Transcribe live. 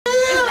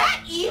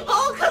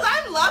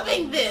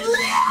loving this.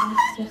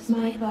 That's just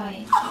my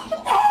advice.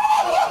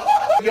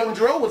 Young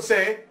Dro would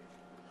say,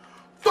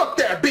 fuck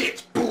that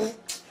bitch.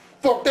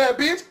 Fuck that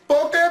bitch.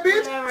 Fuck that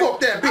bitch. Whatever. Fuck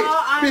that bitch.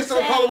 All I'm Bitch,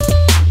 don't call him.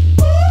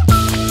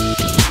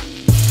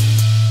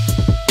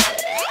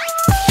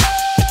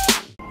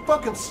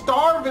 Fucking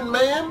starving,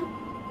 man.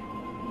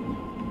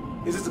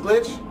 Is this a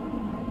glitch?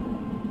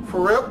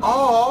 For real?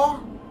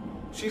 Oh,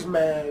 she's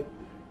mad.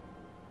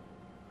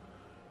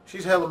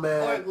 She's hella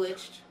mad. Or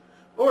glitched.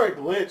 Or it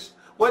glitched.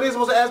 What is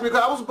supposed to ask me?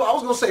 I was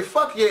gonna say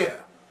fuck yeah.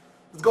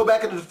 Let's go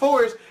back into the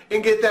forest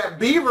and get that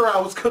beaver I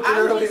was cooking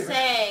earlier. I'm just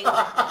saying,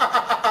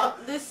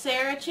 this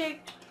Sarah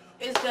chick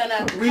is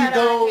gonna cut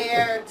her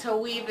hair to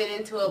weave it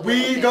into a.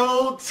 We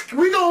gon'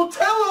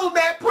 tell on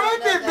that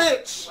pregnant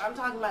bitch. I'm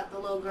talking about the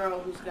little girl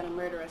who's gonna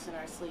murder us in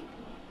our sleep.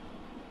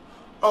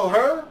 Oh,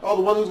 her? Oh,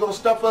 the one who's gonna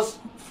stuff us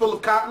full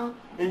of cotton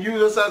and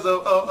use us as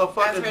a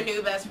fucking. As her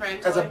new best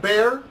friend. As a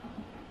bear.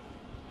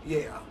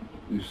 Yeah.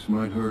 This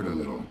might hurt a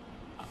little.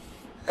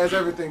 As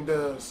everything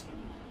does.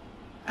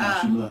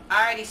 I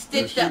already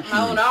stitched up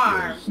my own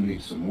arm.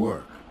 Needs some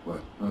work, but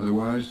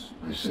otherwise,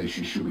 I say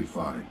she should be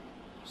fine.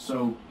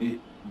 So it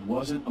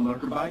wasn't a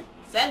lurker bite?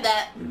 Said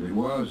that. If it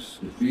was,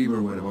 the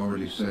fever would have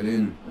already set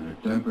in, and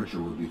her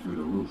temperature would be through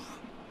the roof.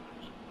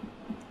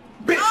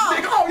 Bitch,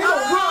 nigga, oh, you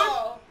don't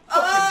run!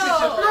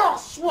 Fucking bitch,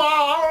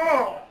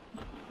 swallow!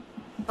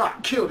 I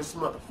kill this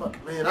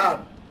motherfucker, man.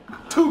 I'm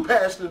too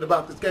passionate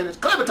about this game. It's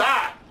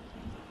Clementine!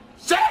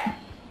 Shit!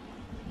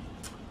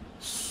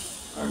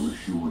 I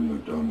wish you wouldn't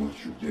have done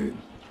what you did.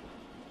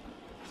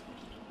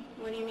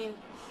 What do you mean?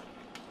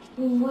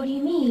 What do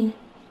you mean?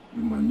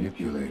 You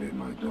manipulated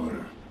my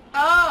daughter.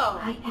 Oh!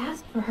 I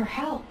asked for her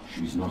help.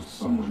 She's not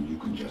someone you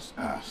can just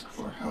ask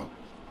for help.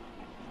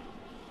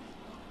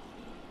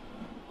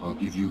 I'll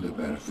give you the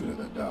benefit of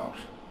the doubt,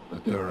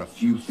 but there are a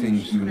few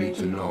things you need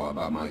to know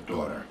about my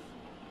daughter.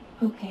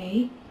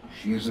 Okay.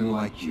 She isn't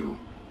like you.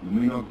 You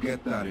may not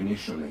get that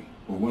initially,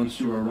 but once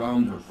you're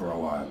around her for a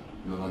while,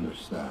 you'll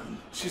understand.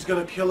 She's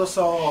gonna kill us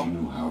all. She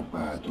knew how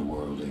bad the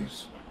world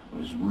is,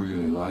 what it's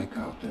really like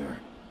out there.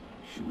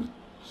 She would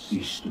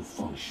cease to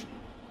function.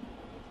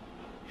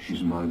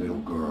 She's my little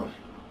girl.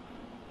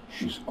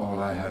 She's all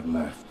I have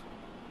left,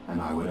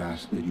 and I would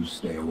ask that you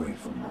stay away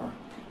from her.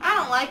 I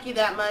don't like you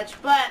that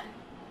much, but...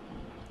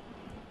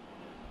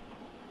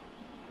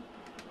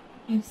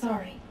 I'm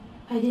sorry.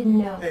 I didn't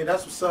know. Hey,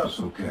 that's what's up. It's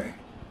okay.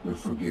 You're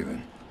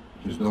forgiven.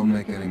 Just don't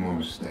make any more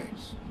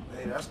mistakes.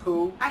 Hey, that's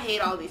cool. I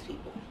hate all these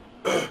people.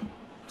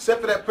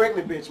 Except for that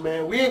pregnant bitch,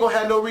 man. We ain't gonna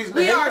have no reason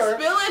to hate her.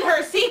 We are spilling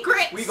her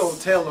secrets! We gonna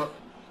tell her.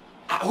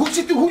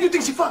 Who you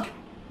think she fucking?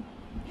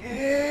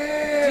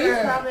 Yeah.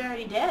 Dude's probably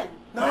already dead.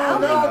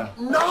 No.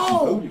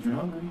 Food if you're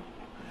hungry.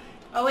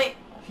 Oh, wait.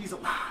 He's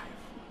alive.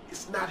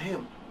 It's not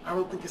him. I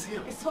don't think it's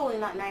him. It's totally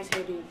not nice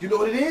hair, dude. You know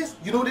what it is?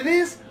 You know what it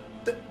is?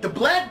 The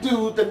black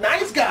dude, the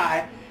nice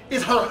guy,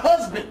 is her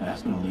husband.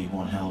 That's gonna leave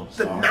one hell of a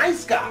The scar.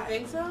 nice guy. You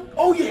think so?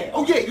 Oh yeah.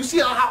 You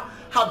see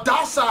how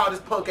docile this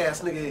punk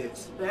ass nigga is.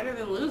 It's better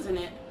than losing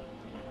it.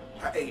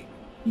 Hey.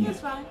 Yeah. That's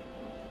fine.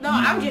 No,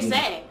 I'm just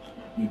saying.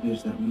 You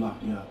bitch that we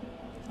locked you up.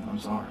 And I'm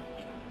sorry.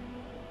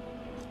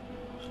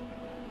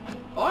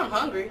 Oh, I'm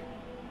hungry.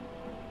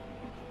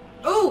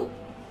 Ooh!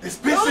 This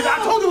bitch,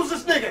 I told you it was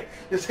this nigga.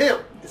 It's him.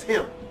 It's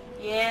him.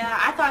 Yeah,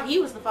 I thought he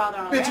was the father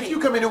already. Bitch, if you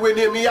come anywhere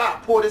near me, I'll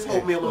pour this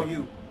oatmeal on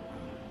you.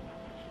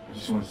 I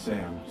just want to say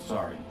I'm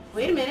sorry.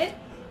 Wait a minute.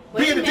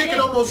 Being a dick and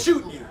almost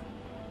shooting you.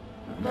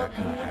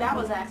 That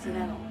was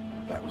accidental.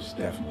 That was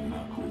definitely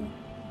not cool.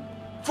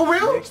 For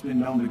real? Nick's been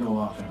known to go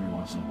off every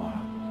once in a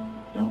while.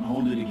 Don't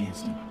hold it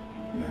against him.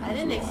 Yeah, I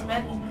didn't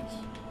expect...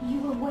 You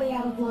were way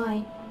out of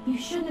line. You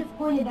shouldn't have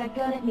pointed that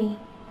gun at me.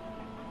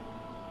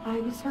 I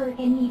was hurt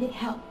and needed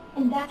help.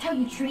 And that's how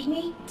you treat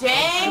me? Dang,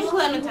 I know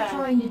what you were Clementine.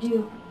 trying to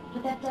do,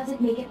 but that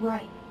doesn't make it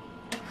right.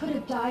 I could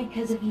have died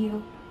because of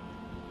you.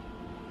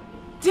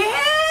 Dang!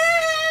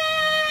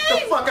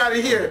 Get the fuck out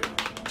of here.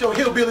 Joe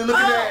Hillbilly looking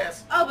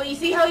ass. Oh, but you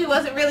see how he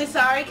wasn't really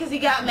sorry because he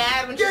got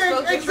mad when she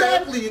spoke the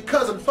exactly, truth? you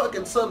cousin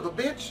fucking son of a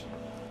bitch.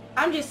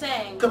 I'm just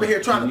saying. Come here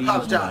trying to He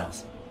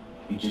apologize.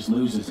 He just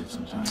loses it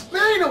sometimes.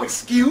 There ain't no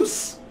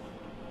excuse.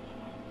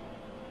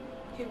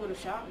 He would have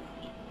shot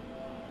me.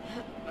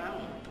 I don't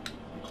know.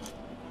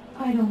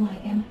 I don't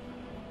like him.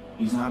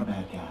 He's not a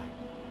bad guy.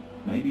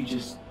 Maybe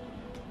just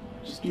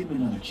give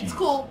him another chance. It's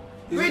cool.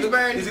 Is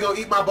Bridgeburn. he gonna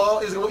eat my ball?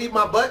 Is he gonna eat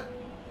my butt?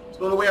 It's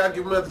the only way I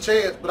give him another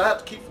chance, but I have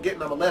to keep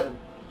forgetting I'm 11.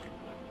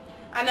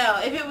 I know.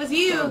 If it was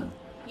you, So,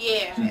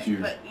 yeah.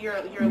 since But you're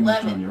on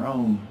 11. your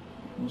own.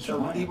 What's So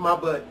your eat my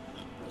butt.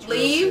 That's real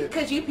Leave shit.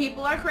 because you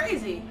people are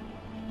crazy.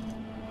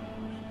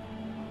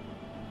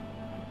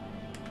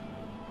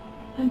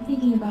 I'm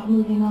thinking about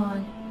moving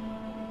on.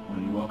 Well,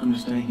 you're welcome to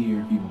stay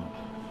here if you want.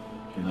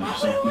 You can let I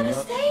yourself don't want to clear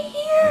up. stay Take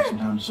here. some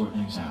time to sort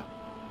things out.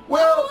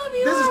 Well, I love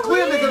you this is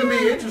clearly already. gonna be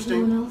Everyone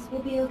interesting. else will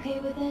be okay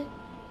with it?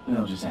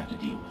 They'll just have to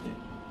deal with it.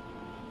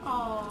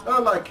 Oh, I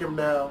like him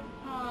now.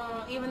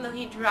 even though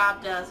he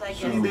dropped us, I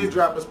guess. He did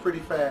drop us pretty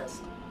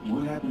fast.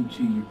 What happened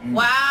to your parents?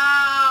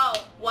 Wow!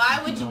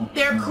 Why would you?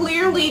 They're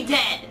clearly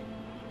dead.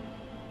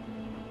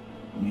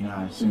 I mean,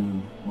 I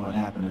assume what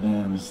happened to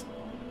them is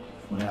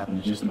what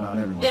happened to just about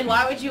everyone. Then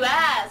why would you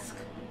ask?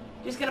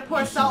 Just gonna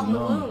pour salt in the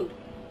wound.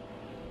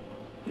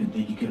 Didn't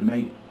think you could have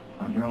made it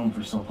on your own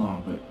for so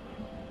long, but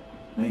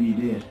maybe you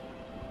did.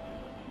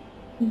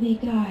 They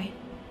died.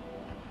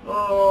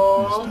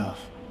 Oh. That's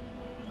tough.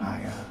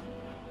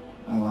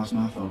 I lost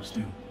my folks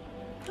too.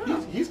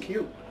 He's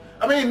cute.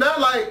 I mean, not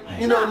like,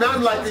 you know,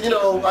 not like, you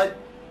know, like,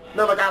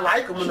 not like I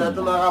like him or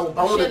nothing, like I would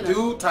bone a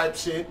dude type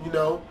shit, you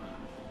know.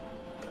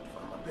 Gotta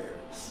find my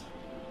parents.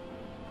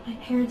 My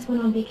parents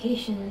went on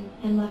vacation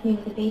and left me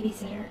with a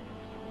babysitter.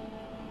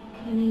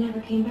 And they never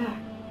came back.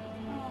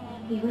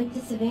 We went to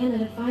Savannah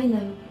to find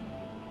them,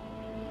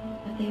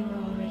 but they were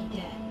already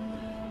dead.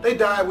 They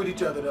died with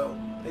each other, though.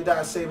 They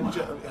died saving each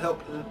other,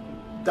 helping,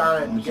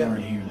 dying I'm together.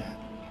 sorry to hear that.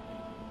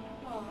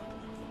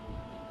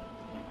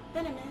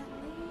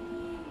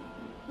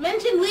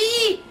 Mention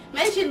Lee!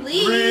 Mention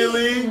Lee!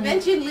 Really?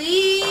 Mention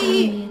Lee!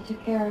 Family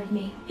took care of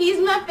me. He's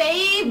my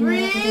We were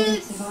the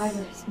favorite!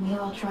 survivors, and we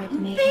all tried to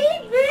make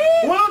it.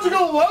 Favorite! Why don't you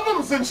go love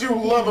him since you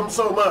love him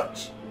so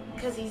much?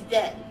 Because he's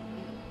dead.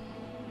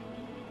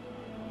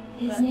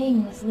 His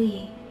name was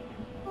Lee.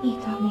 He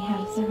taught me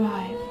how to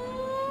survive.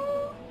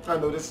 I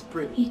know this is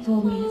pretty. He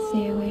told me to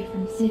stay away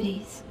from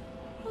cities.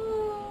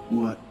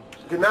 What?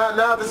 Okay,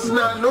 now this is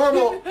not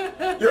normal.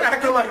 You're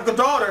acting like the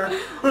daughter.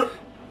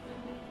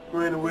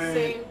 Ran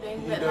away. Same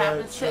thing He that died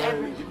happens to trying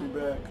everyone. get me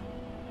back.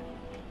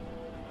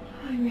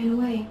 I ran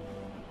away.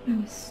 I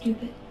was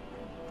stupid.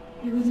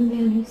 There was a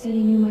man who said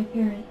he knew my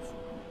parents.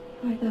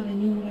 I thought I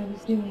knew what I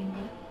was doing,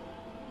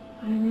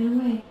 but I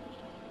ran away.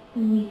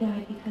 And Lee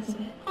died because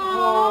of it.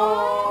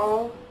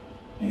 Aww.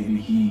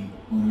 Maybe he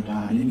would have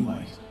died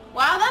anyways.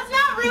 Wow, that's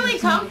not really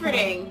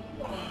comforting.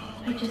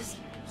 I just...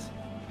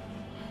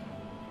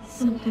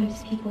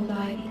 Sometimes people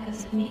die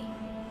because of me.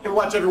 And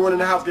watch everyone in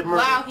the house get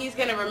murdered. Wow, he's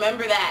gonna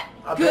remember that.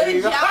 I bet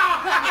he- Good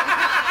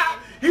job.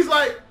 He's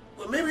like,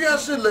 well, maybe I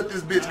should let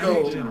this bitch I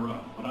hate go. to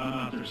interrupt, but I'm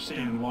out there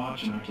standing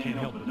watch and I can't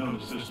help but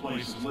notice this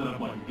place is lit up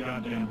like a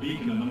goddamn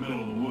beacon in the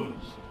middle of the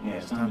woods. Yeah,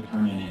 it's time to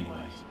turn in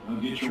anyways. Now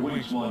get your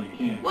winks while you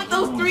can. What,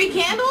 those 3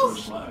 candles?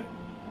 First light.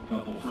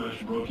 Couple fresh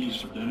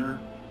brookies for dinner.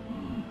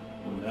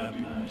 Wouldn't that be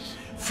nice?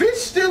 Fish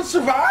still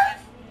survive?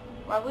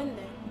 Why wouldn't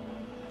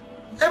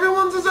they?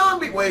 Everyone's a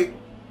zombie. Wait.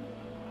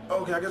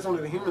 Okay, I guess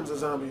only the humans are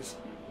zombies.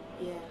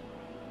 Yeah.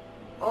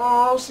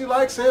 Oh, she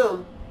likes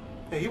him.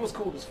 Yeah, he was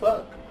cool as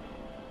fuck.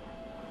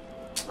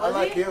 I Was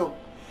like he? him.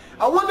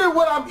 I wonder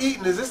what I'm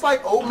eating. Is this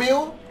like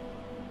oatmeal?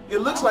 It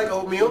looks like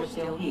oatmeal. You're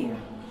still here.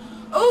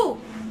 Ooh!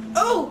 Ooh!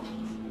 Oh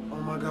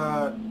my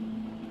god.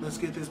 Let's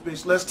get this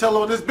bitch. Let's tell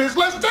her this bitch.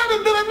 Let's tell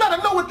her that. Let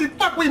her know what the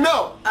fuck we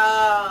know.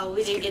 Oh,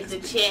 we didn't get the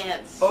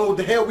chance. Oh,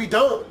 the hell we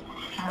don't.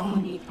 I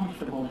wouldn't be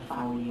comfortable if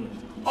I were you.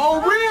 Oh,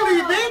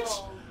 really,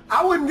 bitch?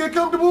 I wouldn't get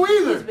comfortable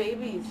Whose either.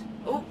 babies?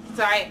 Oh,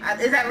 sorry.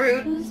 Is that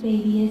rude? Whose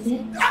baby is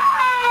it?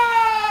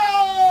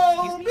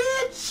 Oh,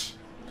 bitch.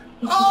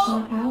 If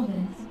Oh. it's not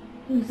Alvin's,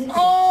 whose is it?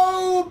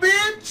 Oh,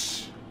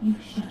 bitch. You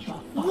shut your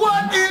fucking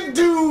What mouth. it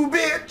do,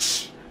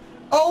 bitch?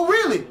 Oh,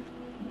 really?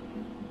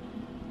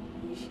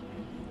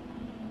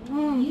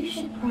 You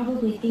should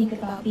probably think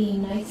about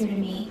being nicer to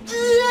me. Is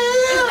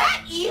Yeah.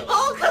 that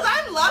evil? Because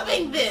I'm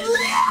loving this.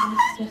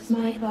 That's just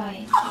my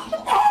advice.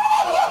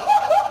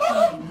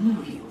 I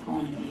knew you were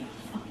going to be a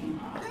fucking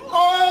problem.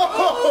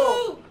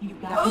 Oh. Ooh. You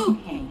got what you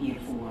came here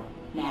for.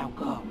 Now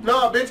go.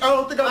 Nah, bitch, I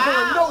don't think I'm going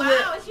Wow, nowhere.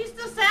 wow. Is she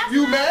still sassy?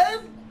 You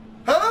mad?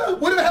 Huh?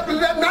 What happened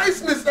to that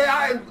niceness that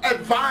I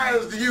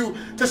advised you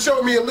to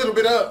show me a little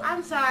bit of?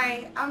 I'm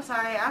sorry. I'm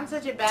sorry. I'm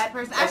such a bad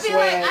person. That's I feel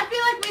swag. like we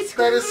That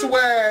screwed is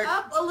swag.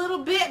 up a little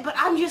bit, but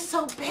I'm just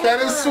so bitter.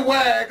 That is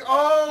swag.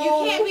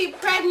 Oh. You can't be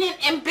pregnant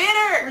and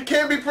bitter. You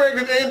can't be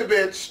pregnant and a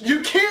bitch. You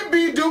can't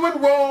be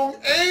doing wrong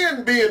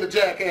and being a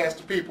jackass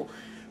to people.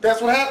 That's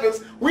what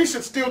happens. We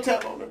should still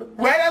tell on her.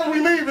 Right as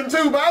we leaving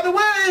too, by the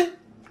way.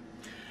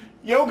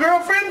 Your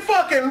girlfriend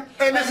fucking,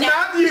 and it's now-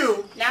 not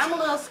you. Now I'm a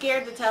little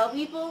scared to tell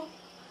people,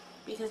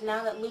 because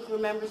now that Luke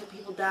remembers that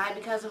people died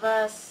because of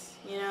us,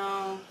 you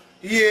know.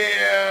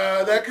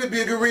 Yeah, that could be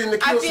a good reason to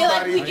I kill feel like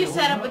somebody. we could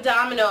set up a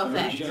domino I heard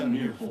effect. you got an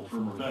earful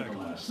from Rebecca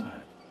last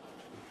night.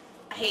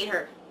 I hate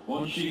her.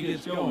 Once she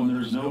gets going,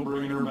 there's no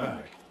bringing her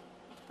back.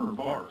 Her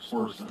bark's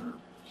worse than her.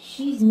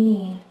 She's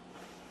mean.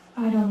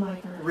 I don't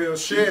like her. Real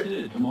She shit.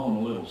 did come on a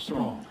little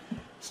strong.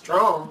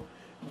 Strong.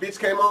 Bitch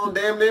came on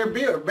damn near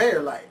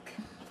bear-like.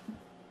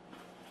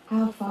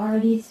 How far are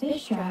these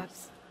fish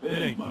traps? It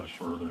ain't much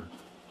further.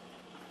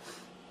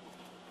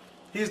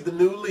 He's the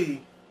new Lee.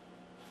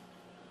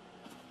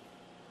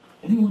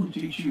 Anyone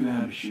teach you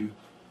how to shoot?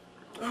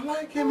 I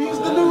like him. He's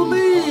the new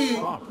Lee.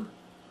 Proper.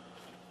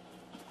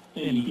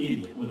 Any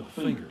idiot with a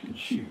finger can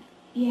shoot.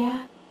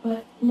 Yeah,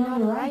 but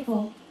not a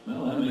rifle.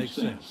 Well, that makes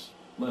sense.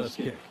 Less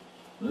kick.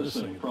 This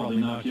thing will probably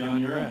knock you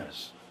on your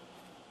ass.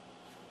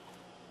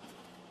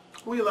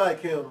 We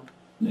like him.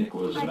 Nick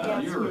was I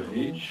about guess your so.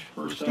 age.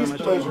 First time He's I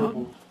took him pleasurable.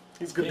 hunting.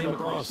 He's good Came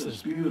company. across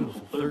this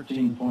beautiful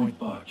 13-point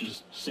buck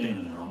just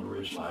standing there on the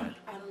ridge line.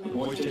 I don't The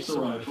know. boy takes the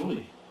rifle,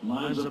 he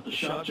lines up the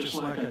shot just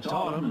like I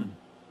taught him, and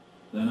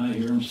then I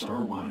hear him start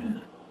whining.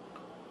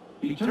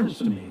 He turns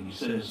to me and he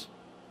says,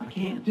 I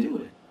can't do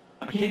it.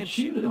 I can't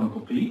shoot it,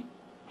 Uncle Pete.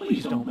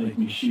 Please don't make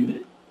me shoot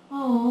it.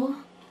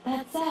 Oh,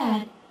 that's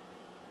sad.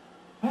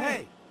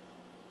 Hey!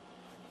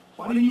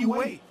 Why didn't you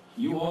wait?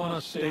 You want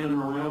us standing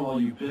around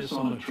while you piss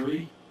on a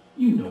tree?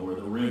 You know where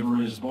the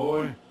river is,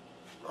 boy.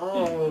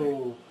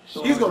 Oh,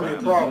 So he's I gonna be a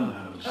grabbed the gun problem.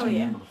 out of the Oh, yeah.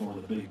 scene before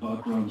the big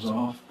buck runs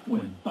off,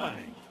 when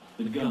bang,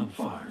 the gun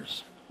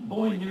fires.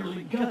 Boy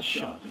nearly gut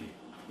shot me.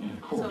 And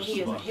of course he the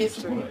has a buck gets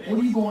history. away. What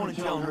are you going and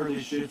telling her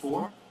this shit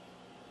for?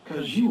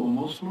 'Cause you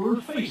almost blew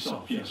her face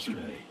off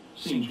yesterday.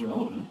 Seems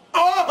relevant.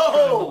 Trying to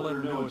Oh! let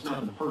her know it's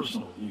nothing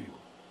personal with you.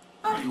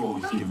 You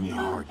always give me a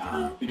hard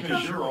time.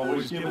 Because you're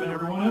always giving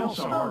everyone else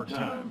a hard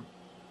time.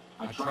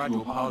 I tried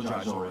to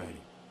apologize already.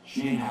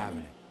 She ain't having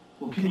it.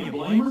 Well, can you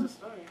blame her?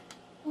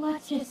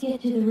 Let's just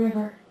get to the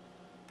river.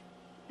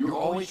 You're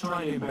always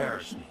trying to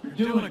embarrass me. You're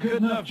doing a good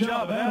enough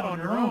job of that on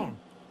your own.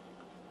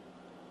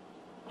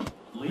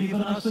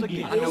 Leaving us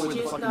again. I know It's where the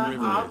just fucking got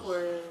river is.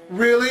 awkward.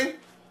 Really?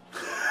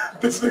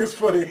 This nigga's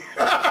funny.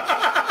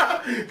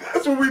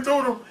 That's what we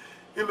told him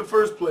in the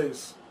first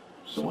place.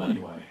 So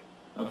anyway,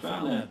 I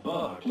found that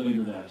buck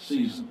later that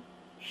season.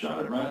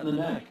 Shot it right in the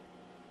neck.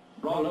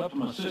 Brought it up to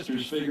my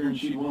sisters figuring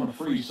she'd want to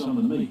freeze some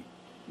of the meat.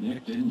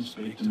 Nick didn't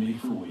speak to me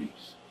for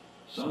weeks.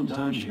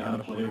 Sometimes you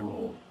gotta play a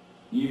role.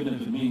 Even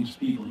if it means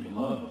people you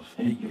love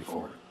hate you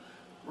for it.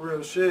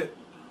 Real shit.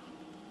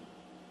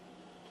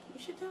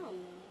 You should tell him.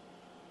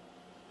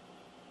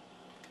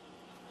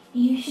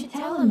 You should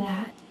tell him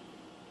that.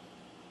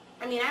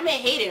 I mean, I may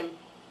hate him,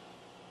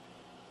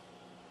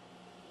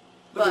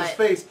 Look at his but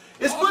face.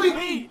 It's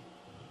funny.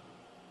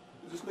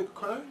 Is this nigga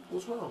crying?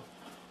 What's wrong?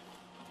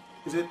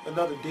 Is it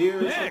another deer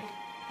or Nick! something?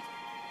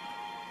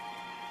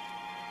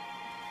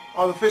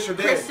 All the fish are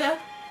dead. Krista,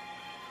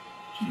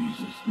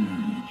 Jesus,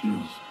 Mary,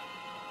 Joseph.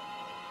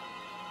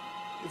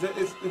 Is that,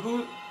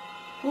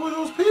 who are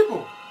those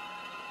people?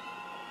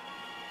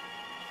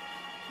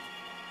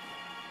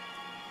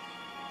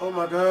 Oh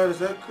my God, is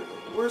that,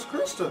 where's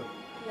Krista?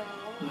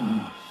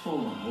 no.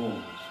 Full of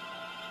holes.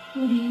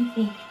 Who do you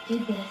think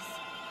did this?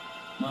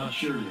 Not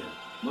sure yet,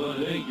 but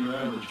it ain't your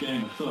average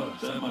gang of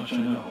thugs, that much I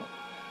know.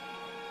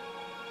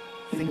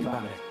 Think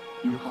about it.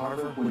 You're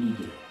Carver, what do you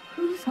do?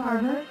 Who's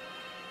Carver?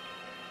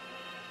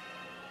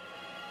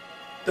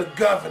 The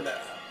governor.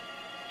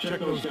 Check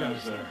those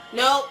guys there.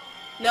 Nope.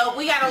 Nope,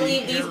 we gotta Be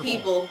leave these careful.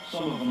 people.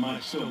 Some of them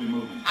might still be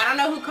moving. I don't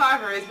know who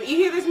Carver is, but you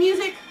hear this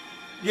music?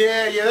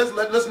 Yeah, that's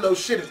letting us know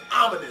shit is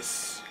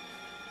ominous.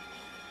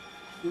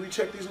 Do we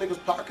check these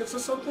niggas' pockets or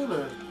something?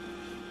 Or?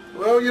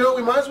 Well, you know,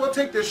 we might as well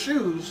take their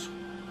shoes.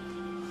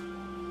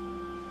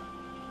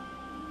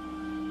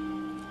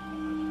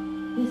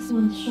 This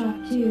one's shot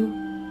too.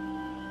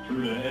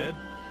 Through the head,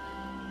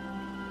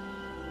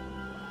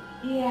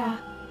 Yeah.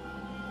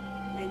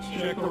 Make sure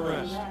check you the put them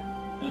rest. back.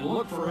 And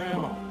look for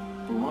ammo.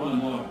 We're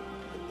running low.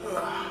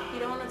 You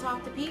don't want to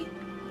talk to Pete?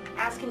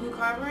 Ask him who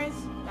Carver is?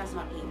 That's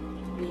not Pete.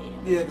 We need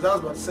him. Yeah, because I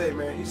was about to say,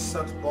 man, he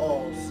sucks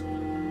balls.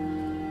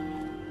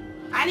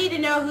 I need to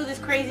know who this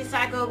crazy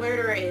psycho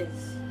murderer is.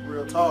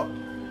 Real talk.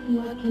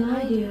 What can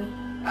I do? See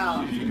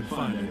Oh, if you can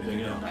find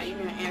anything I else. thought you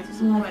were going to answer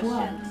some Like what?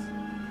 questions.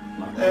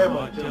 Like Ammo.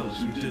 what might tell us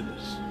who did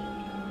this.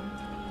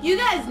 You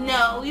guys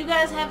know. You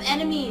guys have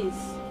enemies.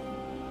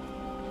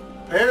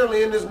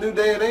 Apparently in this new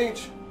day and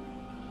age.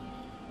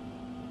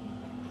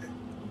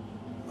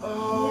 There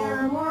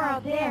are more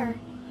out there.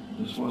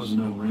 This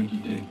wasn't no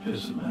rinky-dink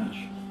pissing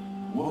match.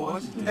 What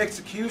was it then?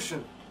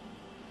 Execution.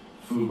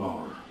 Food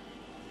baller.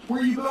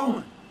 Where are you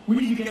going? We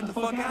need to get the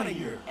fuck out of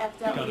here. Effed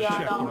You up gotta beyond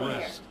check all the repair.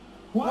 rest.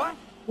 What?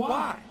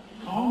 Why?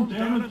 Calm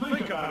down and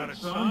think about it,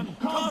 son.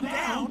 Calm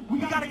down. We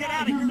gotta get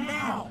out of here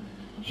now.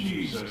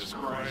 Jesus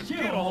Christ,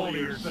 get a hold of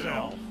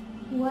yourself.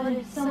 What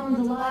if someone's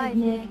alive,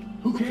 Nick?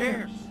 Who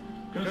cares?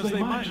 Because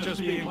they might just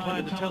be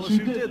inclined to tell us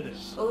who did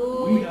this.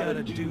 Ooh. We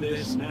gotta do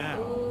this now.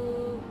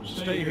 Ooh.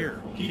 Stay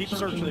here. Keep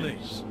searching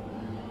these.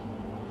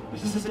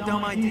 This is a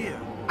dumb idea.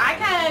 I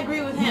kind of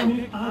agree with him.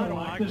 Nick, I don't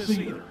like this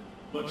either.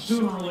 But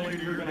sooner or later,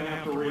 you're gonna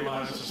have to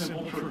realize a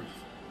simple truth.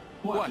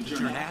 What, that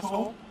you're an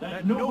asshole?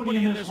 That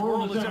nobody in this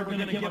world is ever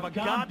gonna give a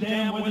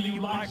goddamn whether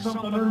you like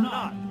something or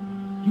not.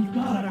 You've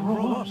gotta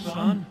grow up,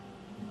 son.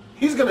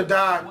 He's gonna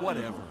die.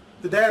 Whatever.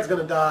 The dad's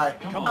gonna die.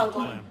 Come on,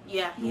 Uncle. Clem.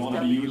 Yeah, You he's want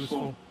to be done.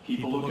 useful?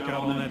 Keep a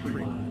lookout on that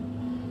tree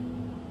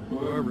line.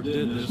 Whoever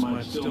did this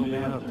might still be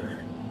out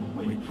there,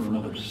 waiting for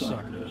another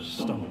sucker to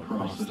stumble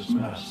across this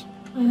mess.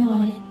 I'm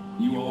on it.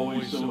 You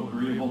always so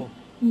agreeable?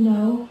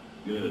 No.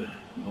 Good.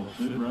 You'll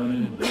fit right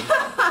in with it.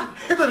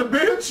 Hit to the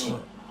bench.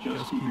 Look,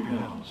 just keep your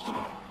head on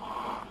straight.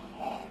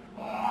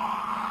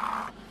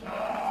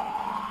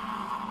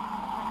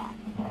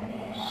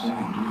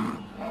 Second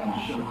deal.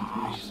 And shove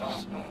the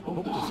pieces.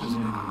 Hope this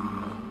isn't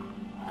anything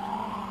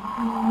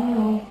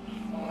No.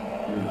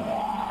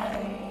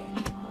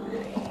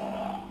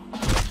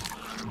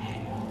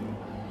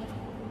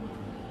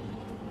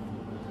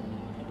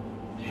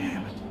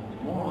 Damn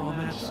it. More on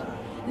that side.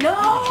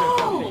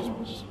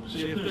 No!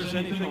 See if there's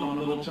anything on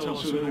it that'll tell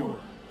us who they were.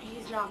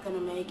 He's not going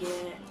to make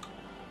it.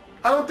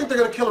 I don't think they're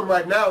gonna kill him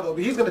right now though,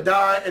 but he's gonna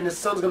die and his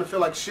son's gonna feel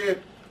like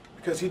shit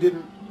because he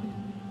didn't.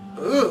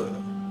 Ugh.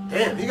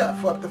 Damn, he got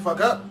fucked the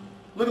fuck up.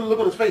 Look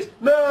on his face.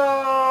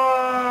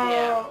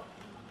 No.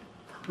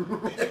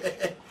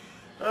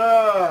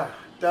 Yeah.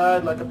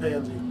 Died like a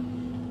pansy.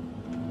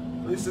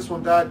 At least this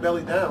one died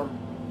belly down.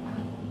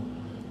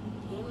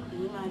 He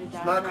might have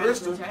died. It's not trying to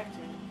Krista. protect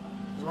her.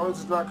 As long as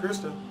it's not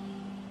Krista.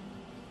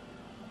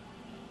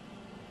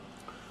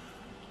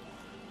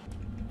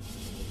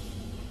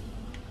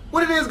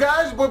 What it is,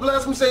 guys, your boy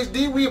Blasphemous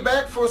HD. We are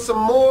back for some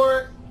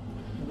more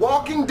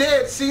Walking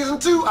Dead Season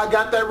 2. I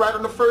got that right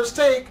on the first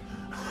take.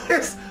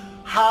 It's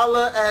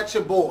holla at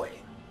your boy.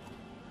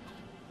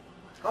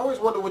 I always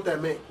wonder what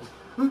that means.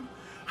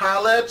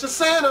 Holla at your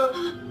Santa.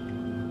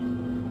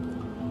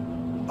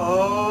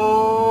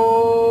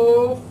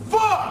 Oh,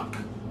 fuck!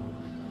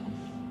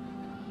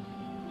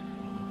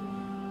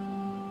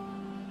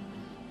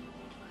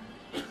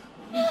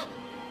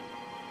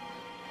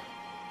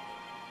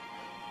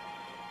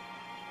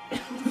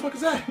 What the fuck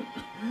is that?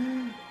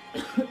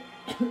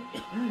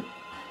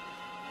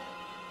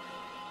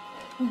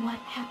 What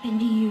happened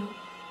to you?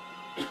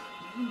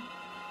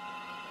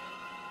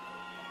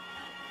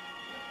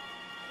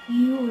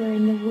 You were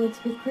in the woods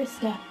with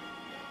Krista.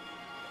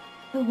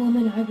 The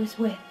woman I was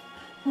with.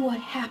 What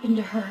happened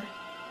to her?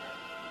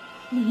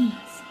 Please,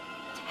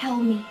 tell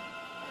me.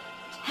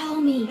 Tell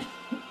me.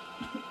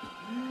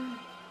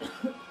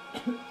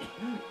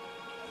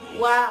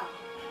 Wow.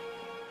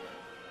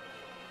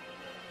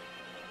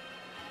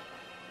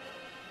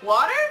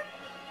 Water?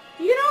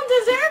 You don't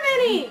deserve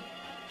any.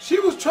 She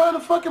was trying to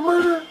fucking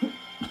murder her.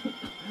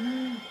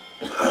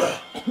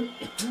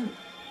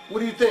 What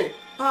do you think?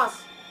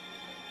 Pause.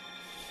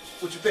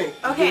 What you think?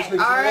 Okay, Give this nigga some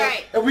water?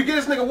 alright. If we get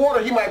this nigga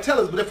water, he might tell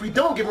us. But if we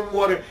don't give him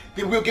water,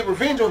 then we'll get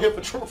revenge on him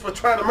for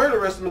trying to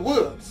murder us in the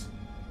woods.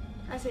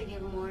 I say give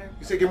him water.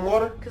 You say give him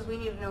water? Because we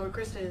need to know where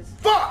Krista is.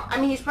 Fuck! I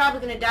mean, he's probably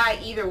going to die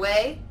either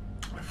way.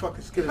 Fuck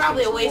this kid.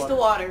 Probably a waste of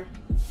water.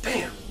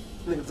 Damn.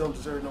 Niggas don't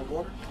deserve no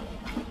water.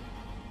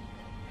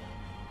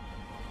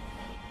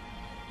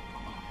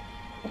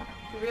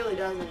 He really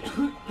doesn't.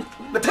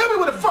 Now tell me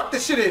what the fuck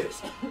this shit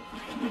is.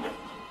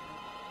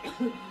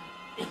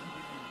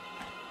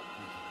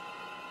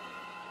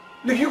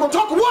 Nigga, you gonna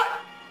talk or what?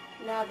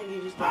 Now I think he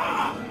just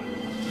died.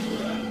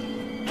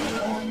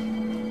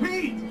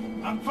 Pete!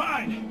 I'm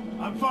fine.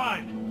 I'm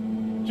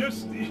fine.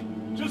 Just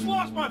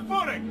lost my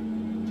footing.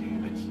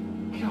 Damn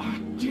it.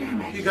 God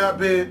damn it. He got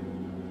bit.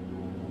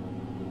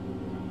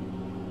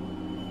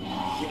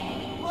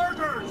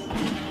 Lurkers!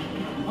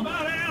 I'm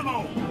out of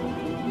ammo.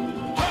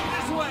 Come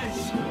this way.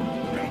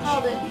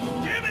 Hold it.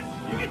 Damn it!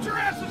 You get your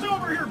asses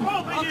over here,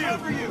 both of you! I'll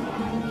cover you.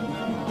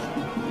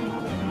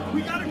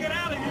 We gotta get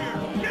out of here.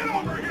 Get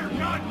over here,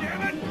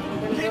 goddammit!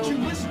 Can't you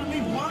listen to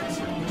me once?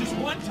 Just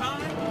one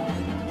time?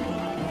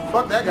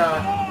 Fuck that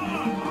guy.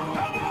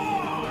 Come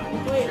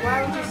on! Wait,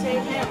 why would you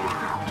save him?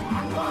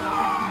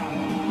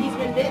 He's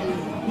been bitten.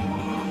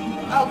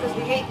 Oh, because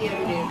we hate the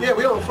other dude. Yeah,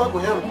 we don't fuck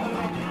with him.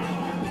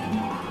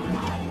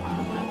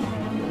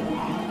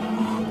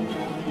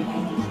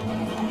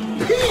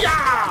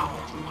 Pee-yaw!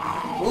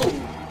 Ooh.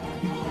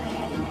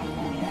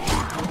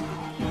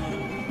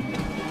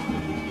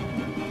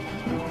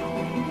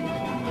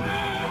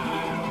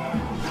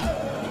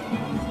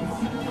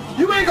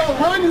 You ain't gonna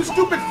run, you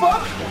stupid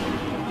fuck!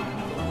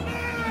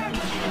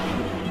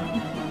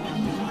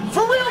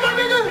 For real, my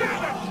nigga?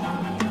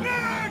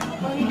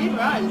 Well, he did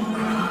run.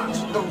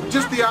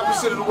 Just the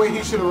opposite of the way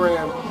he should have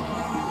ran.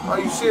 Are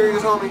you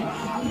serious, homie?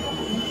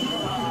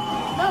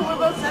 No, we're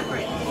both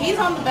separate. He's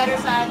on the better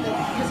side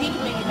because he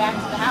can make it back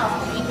to the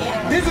house, but we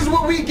can't. This is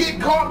what we get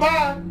caught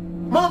by.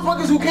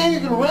 Motherfuckers who can't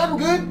even run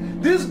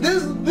good. This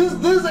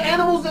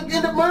animals that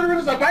end up murdering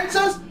us that bites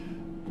us.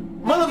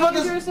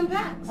 Dangerous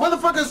impacts.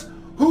 Motherfuckers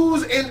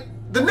who's in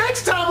the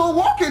next time we're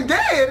Walking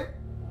Dead.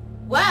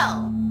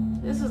 Well,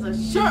 this is a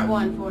short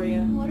one for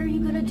you. What are you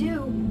gonna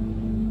do?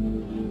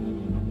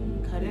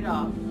 Cut it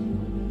off.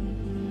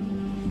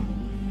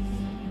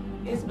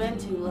 It's been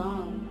too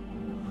long.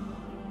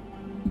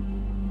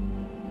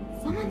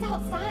 Someone's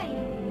outside.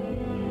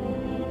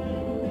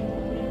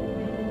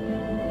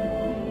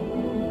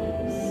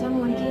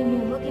 Someone came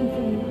here looking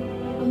for you.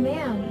 A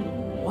man.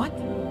 What?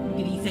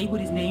 Did he say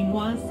what his name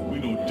was? We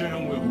know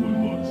damn well who it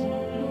was.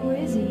 Who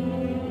is he?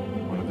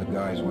 One of the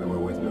guys we were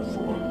with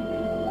before.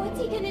 What's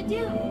he gonna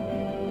do?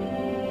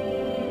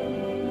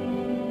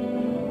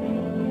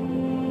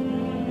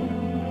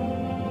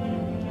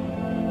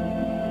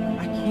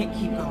 I can't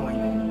keep going.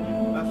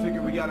 I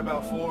figure we got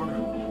about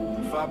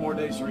 5 more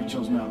days to reach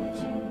those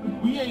mountains.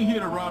 We ain't here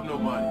to rob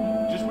nobody.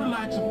 Just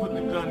relax and put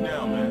the gun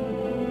down, man.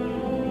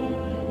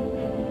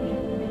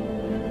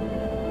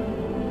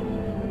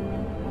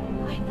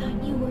 I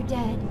thought you were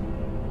dead.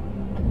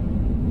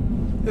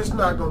 It's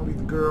not gonna be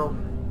the girl.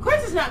 Of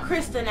course it's not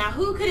Krista now.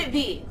 Who could it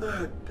be?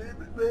 God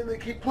damn it, man. They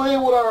keep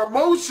playing with our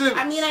emotions.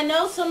 I mean, I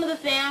know some of the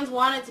fans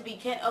want it to be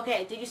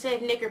Okay, did you say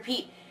Nick or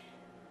Pete?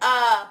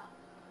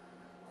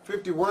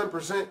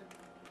 51%.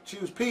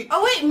 choose Pete.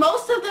 Oh wait,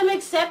 most of them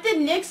accepted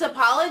Nick's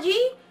apology?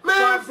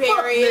 Man, fuck Nick.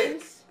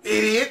 Barbarians.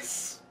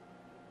 Idiots.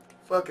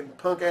 Fucking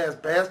punk ass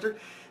bastard.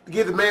 To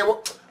give the man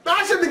what? No,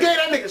 I shouldn't have gave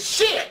that nigga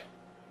shit.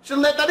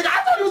 Should've let that nigga.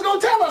 I thought he was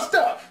gonna tell us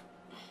stuff.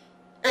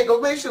 Ain't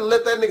gonna make sure to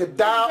let that nigga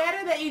die. It's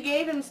better that you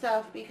gave him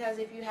stuff, because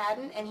if you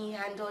hadn't and he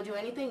hadn't told you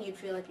anything, you'd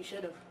feel like you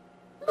should have.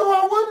 No,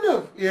 I wouldn't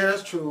have. Yeah,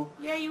 that's true.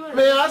 Yeah, you would have.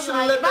 Man, I should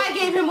have let If I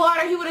gave him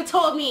water, he would have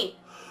told me.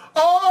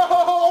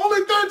 Oh,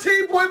 only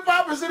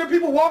 13.5% of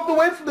people walked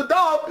away from the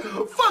dog.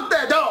 Fuck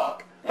that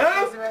dog.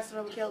 Because the rest of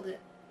them killed it.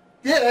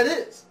 Yeah, that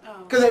is.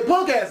 Oh. Because they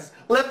punk asses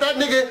left that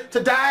nigga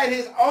to die at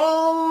his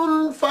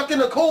own fucking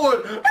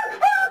accord.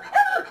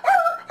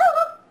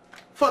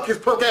 Fuck his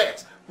punk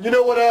ass. You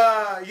know what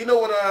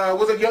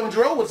was it Young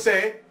Dro would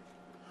say?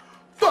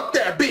 Fuck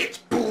that bitch.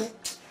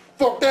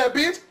 Fuck that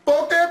bitch.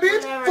 Fuck that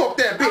bitch. Whatever. Fuck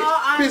that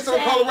bitch. Bitch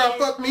don't call around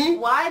fuck me.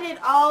 Why did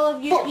all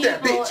of you Fuck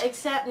that people bitch.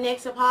 accept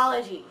Nick's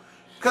apology?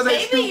 Cause they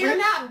Maybe stupid. you're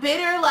not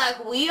bitter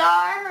like we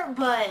are,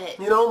 but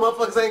You know,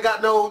 motherfuckers ain't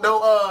got no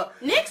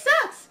Nick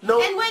sucks.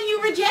 No. And when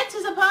you reject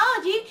his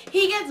apology,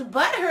 he gets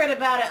butthurt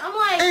about it. I'm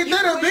like, Ain't you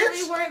that a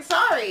really bitch? weren't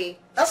sorry.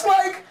 That's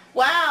like,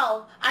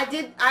 Wow,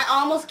 I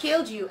almost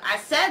killed you. I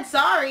said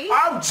sorry.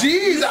 oh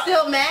jeez. You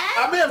still mad?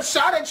 I may have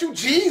shot at you.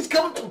 Jeez,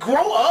 come to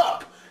grow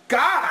up.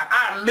 God,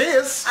 I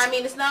miss. I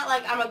mean, it's not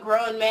like I'm a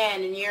grown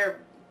man and you're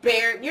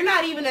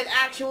not even an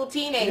actual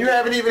teenager. You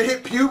haven't even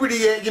hit puberty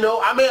yet, you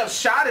know. I may have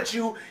shot at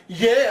you.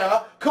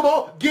 Yeah. Come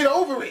on, get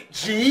over it.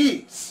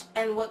 Jeez.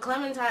 And what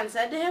Clementine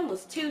said to him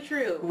was too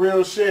true.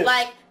 Real shit.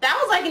 Like, that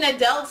was like an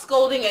adult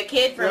scolding a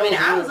kid for a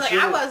minute. I was like,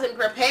 I wasn't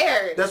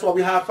prepared. That's why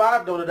we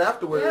high-fived on it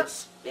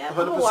afterwards. Yep, I'm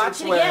gonna watch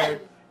it again.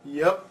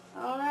 Yep.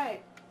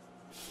 Alright.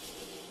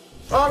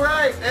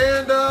 Alright,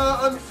 and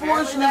Apparently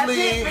unfortunately...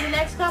 that's it for the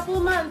next couple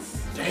of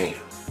months. Damn.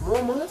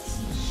 More months?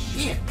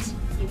 Shit.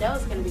 You know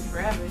it's gonna be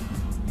forever.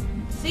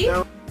 See?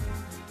 Now,